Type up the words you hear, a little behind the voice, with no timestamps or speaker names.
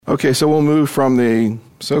Okay, so we'll move from the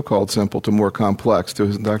so-called simple to more complex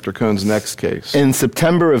to Dr. Cohn's next case. In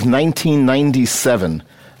September of 1997,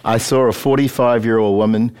 I saw a 45-year-old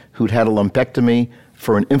woman who'd had a lumpectomy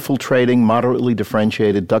for an infiltrating, moderately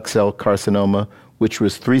differentiated duct cell carcinoma, which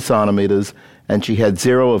was 3 centimeters, and she had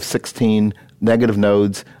 0 of 16 negative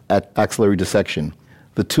nodes at axillary dissection.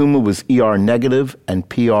 The tumor was ER negative and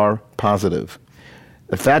PR positive.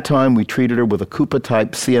 At that time, we treated her with a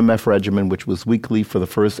Cooper-type CMF regimen, which was weekly for the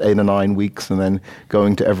first 8 or 9 weeks and then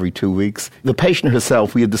going to every 2 weeks. The patient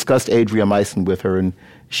herself, we had discussed adriamycin with her, and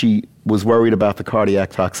she was worried about the cardiac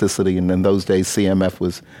toxicity, and in those days, CMF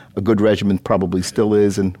was a good regimen, probably still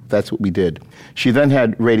is, and that's what we did. She then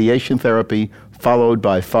had radiation therapy, followed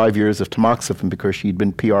by 5 years of tamoxifen because she'd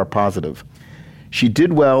been PR positive. She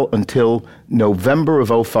did well until November of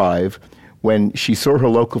 2005, when she saw her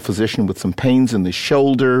local physician with some pains in the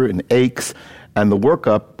shoulder and aches, and the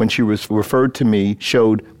workup, when she was referred to me,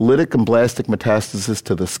 showed lytic and blastic metastasis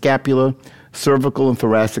to the scapula, cervical and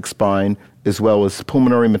thoracic spine, as well as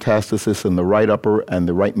pulmonary metastasis in the right upper and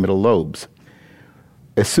the right middle lobes.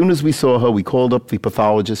 As soon as we saw her, we called up the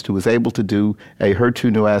pathologist who was able to do a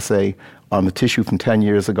HER2 new assay on the tissue from 10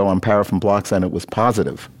 years ago on paraffin blocks, and it was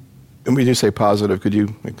positive. And when you say positive, could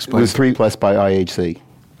you explain? It was 3+ by IHC.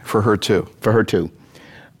 For HER2? For HER2.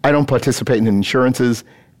 I don't participate in insurances,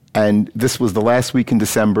 and this was the last week in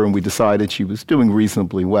December, and we decided she was doing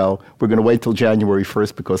reasonably well. We're going to wait till January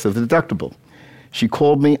 1st because of the deductible. She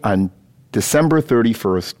called me on December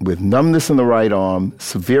 31st with numbness in the right arm,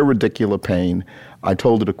 severe radicular pain. I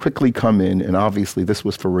told her to quickly come in, and obviously this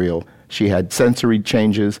was for real. She had sensory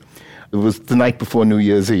changes. It was the night before New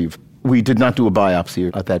Year's Eve. We did not do a biopsy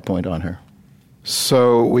at that point on her.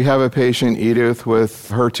 So we have a patient, Edith, with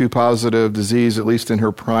HER2-positive disease, at least in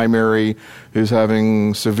her primary, who's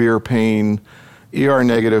having severe pain,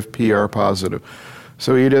 ER-negative, PR-positive.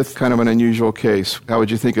 So Edith, kind of an unusual case. How would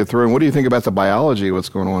you think it through? And what do you think about the biology, what's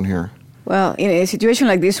going on here? Well, in a situation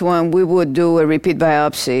like this one, we would do a repeat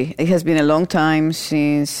biopsy. It has been a long time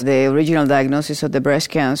since the original diagnosis of the breast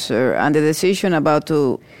cancer, and the decision about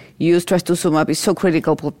to use trastuzumab is so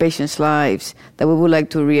critical for patients' lives that we would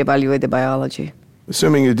like to reevaluate the biology.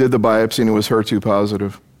 Assuming you did the biopsy and it was HER2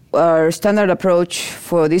 positive. Our standard approach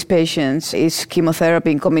for these patients is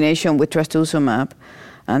chemotherapy in combination with trastuzumab.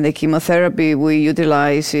 And the chemotherapy we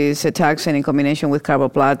utilize is a taxane in combination with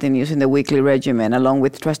carboplatin using the weekly regimen along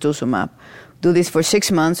with trastuzumab. Do this for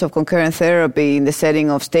 6 months of concurrent therapy in the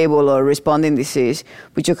setting of stable or responding disease,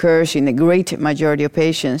 which occurs in a great majority of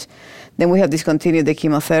patients. Then we have discontinued the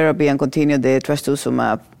chemotherapy and continued the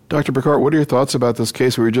trastuzumab. Dr. Bricart, what are your thoughts about this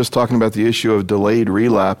case? We were just talking about the issue of delayed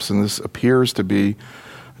relapse, and this appears to be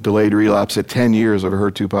delayed relapse at 10 years of a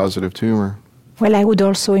HER2-positive tumor. Well, I would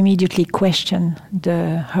also immediately question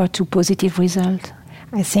the HER2-positive result.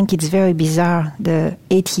 I think it's very bizarre, the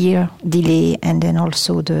 8-year delay, and then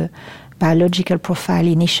also the biological profile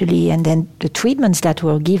initially, and then the treatments that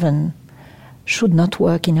were given should not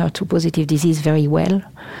work in HER2-positive disease very well.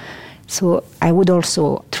 So I would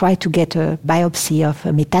also try to get a biopsy of a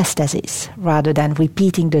metastasis rather than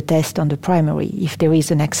repeating the test on the primary if there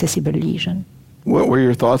is an accessible lesion. What were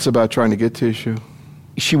your thoughts about trying to get tissue?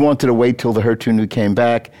 She wanted to wait till the HER2 new came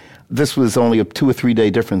back. This was only a 2 or 3 day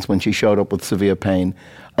difference when she showed up with severe pain.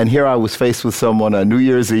 And here I was faced with someone on New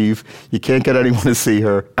Year's Eve. You can't get anyone to see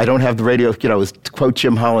her. I don't have the radio, to quote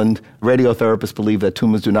Jim Holland, radiotherapists believe that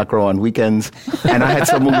tumors do not grow on weekends. And I had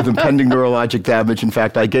someone with impending neurologic damage. In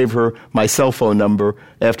fact, I gave her my cell phone number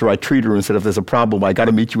after I treated her and said, if there's a problem, I got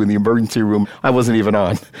to meet you in the emergency room. I wasn't even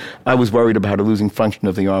on. I was worried about her losing function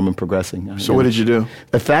of the arm and progressing. So what did you do?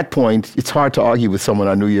 At that point, it's hard to argue with someone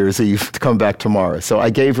on New Year's Eve to come back tomorrow. So I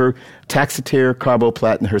gave her Taxotere,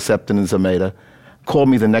 carboplatin, Herceptin, and Zometa. Called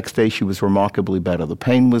me the next day. She was remarkably better. The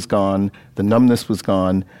pain was gone. The numbness was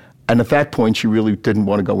gone. And at that point, she really didn't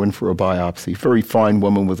want to go in for a biopsy. Very fine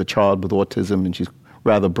woman with a child with autism, and she's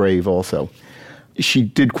rather brave also. She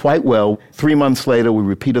did quite well. 3 months later, we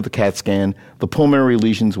repeated the CAT scan. The pulmonary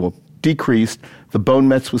lesions were decreased. The bone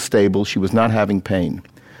mets was stable. She was not having pain.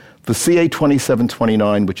 The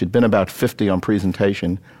CA2729, which had been about 50 on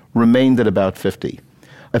presentation, remained at about 50.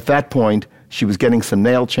 At that point, she was getting some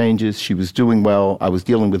nail changes. She was doing well. I was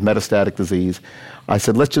dealing with metastatic disease. I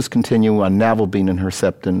said, let's just continue on Navalbine and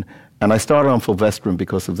Herceptin. And I started on fulvestrant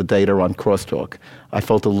because of the data on crosstalk. I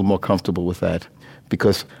felt a little more comfortable with that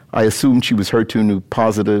because I assumed she was HER2 new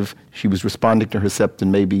positive. She was responding to Herceptin.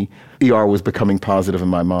 Maybe ER was becoming positive in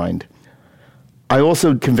my mind. I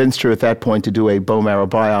also convinced her at that point to do a bone marrow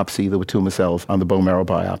biopsy. There were tumor cells on the bone marrow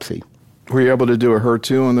biopsy. Were you able to do a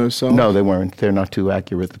HER2 on those cells? No, they weren't. They're not too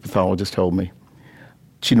accurate, the pathologist told me.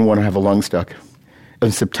 She didn't want to have a lung stuck.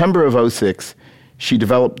 In September of 2006, she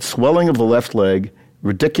developed swelling of the left leg,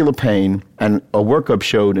 radicular pain, and a workup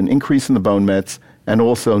showed an increase in the bone mets and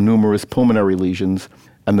also numerous pulmonary lesions,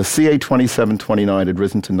 and the CA2729 had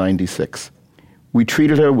risen to 96. We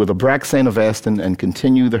treated her with Abraxane Avastin and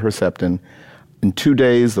continued the Herceptin. In 2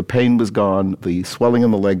 days, the pain was gone, the swelling in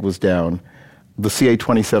the leg was down. The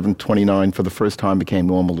CA2729 for the first time became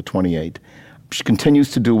normal to 28. She continues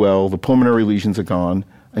to do well, the pulmonary lesions are gone,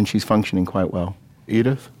 and she's functioning quite well.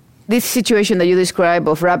 Edith? This situation that you describe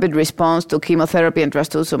of rapid response to chemotherapy and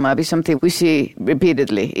trastuzumab is something we see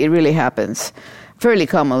repeatedly. It really happens fairly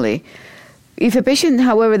commonly. If a patient,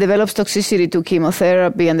 however, develops toxicity to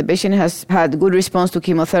chemotherapy and the patient has had good response to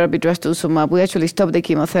chemotherapy, trastuzumab, we actually stop the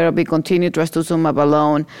chemotherapy, continue trastuzumab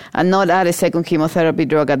alone, and not add a second chemotherapy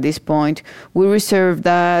drug at this point. We reserve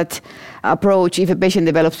that approach if a patient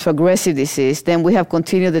develops progressive disease. Then we have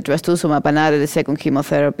continued the trastuzumab and added a second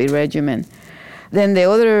chemotherapy regimen. Then the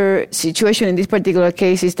other situation in this particular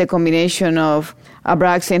case is the combination of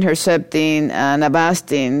Abraxane, Herceptin, and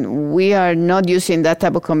Avastin. We are not using that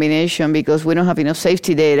type of combination because we don't have enough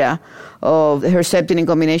safety data of Herceptin in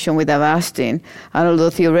combination with Avastin. And although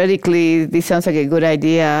theoretically this sounds like a good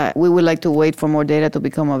idea, we would like to wait for more data to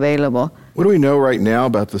become available. What do we know right now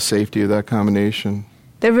about the safety of that combination?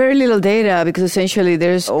 There's very little data because essentially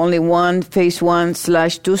there's only one phase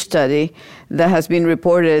 1/2 study that has been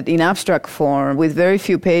reported in abstract form with very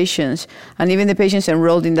few patients. And even the patients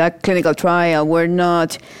enrolled in that clinical trial were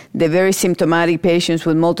not the very symptomatic patients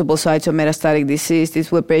with multiple sites of metastatic disease.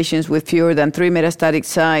 These were patients with fewer than 3 metastatic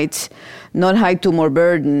sites, not high tumor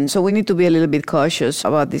burden. So we need to be a little bit cautious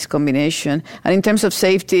about this combination. And in terms of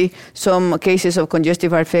safety, some cases of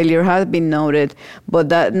congestive heart failure have been noted, but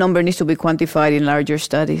that number needs to be quantified in larger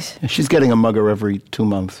studies. She's getting a mugger every 2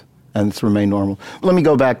 months, and it's remained normal. Let me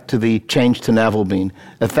go back to the change to Navalbine.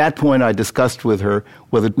 At that point, I discussed with her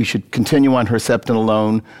whether we should continue on Herceptin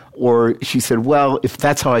alone, or she said, well, if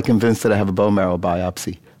that's how I convinced her to have a bone marrow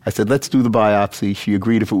biopsy. I said, let's do the biopsy. She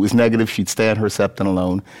agreed if it was negative, she'd stay on Herceptin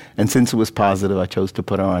alone. And since it was positive, I chose to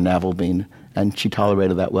put her on Navalbine, and she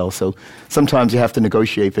tolerated that well. So sometimes you have to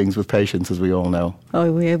negotiate things with patients, as we all know.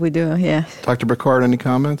 Oh, we do, yeah. Dr. Bricard, any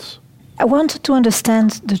comments? I wanted to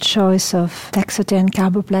understand the choice of Taxotere and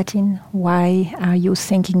carboplatin. Why are you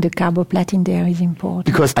thinking the carboplatin there is important?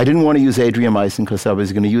 Because I didn't want to use adriamycin because I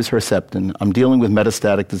was going to use Herceptin. I'm dealing with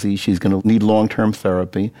metastatic disease. She's going to need long-term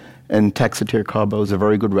therapy. And Taxotere carbo is a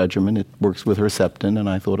very good regimen. It works with Herceptin, and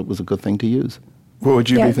I thought it was a good thing to use. What would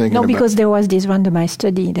you be thinking about? No, because there was this randomized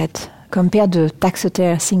study that compared the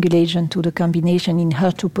Taxotere single agent to the combination in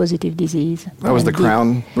HER2-positive disease. That was the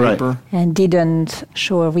Crown paper? Right. And didn't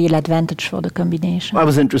show a real advantage for the combination. I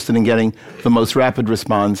was interested in getting the most rapid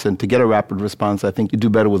response, and to get a rapid response, I think you do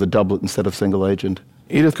better with a doublet instead of single agent.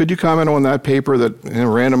 Edith, could you comment on that paper that in a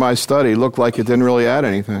randomized study looked like it didn't really add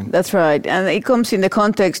anything? That's right. And it comes in the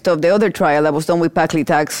context of the other trial that was done with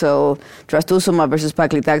paclitaxel, trastuzumab versus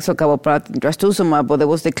paclitaxel, carboplatin, trastuzumab, but there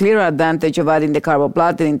was the clear advantage of adding the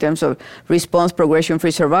carboplatin in terms of response,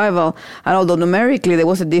 progression-free survival. And although numerically there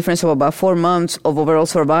was a difference of about 4 months of overall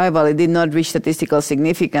survival, it did not reach statistical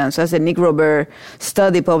significance. That's a Nick Robert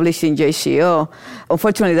study published in JCO.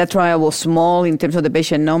 Unfortunately, that trial was small in terms of the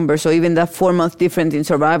patient number, so even that 4-month difference in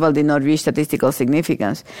survival did not reach statistical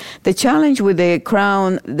significance. The challenge with the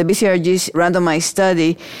Crown, the BCRG's randomized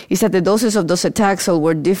study, is that the doses of docetaxel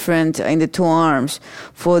were different in the two arms.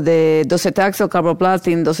 For the docetaxel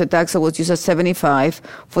carboplatin, docetaxel was used at 75.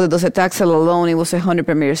 For the docetaxel alone, it was 100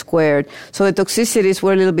 per meter squared. So the toxicities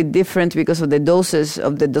were a little bit different because of the doses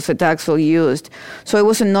of the docetaxel used. So it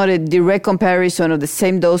was not a direct comparison of the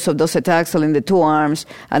same dose of docetaxel in the two arms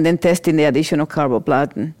and then testing the addition of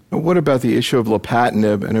carboplatin. What about the issue of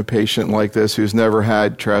lapatinib in a patient like this who's never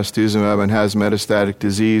had trastuzumab and has metastatic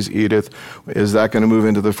disease, Edith? Is that going to move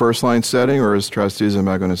into the first-line setting, or is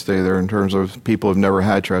trastuzumab going to stay there in terms of people who've never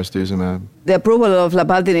had trastuzumab? The approval of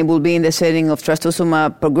lapatinib will be in the setting of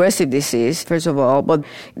trastuzumab progressive disease, first of all, but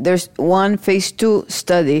there's one phase 2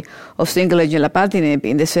 study of single-agent lapatinib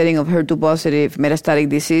in the setting of HER2-positive metastatic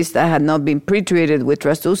disease that had not been pretreated with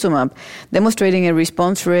trastuzumab, demonstrating a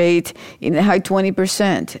response rate in the high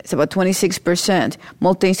 20%. It's about 26%,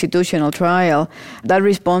 multi-institutional trial. That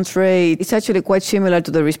response rate is actually quite similar to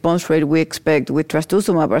the response rate we expect with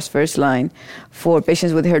trastuzumab as first line for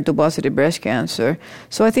patients with HER2-positive breast cancer.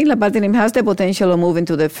 So I think lapatinib has the potential of moving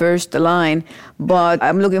to the first line, but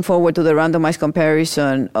I'm looking forward to the randomized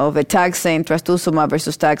comparison of a taxane, trastuzumab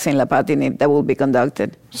versus taxane, lapatinib that will be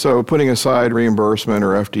conducted. So putting aside reimbursement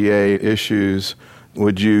or FDA issues,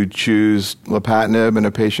 would you choose lapatinib in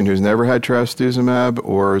a patient who's never had trastuzumab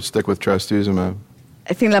or stick with trastuzumab?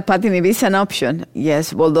 I think lapatinib is an option,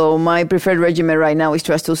 yes, although my preferred regimen right now is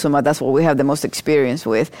trastuzumab. That's what we have the most experience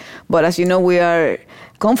with. But as you know, we are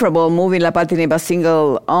comfortable moving lapatinib as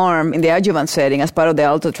single arm in the adjuvant setting as part of the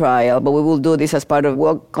ALTO trial, but we will do this as part of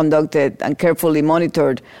well-conducted and carefully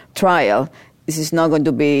monitored trial. This is not going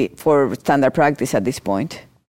to be for standard practice at this point.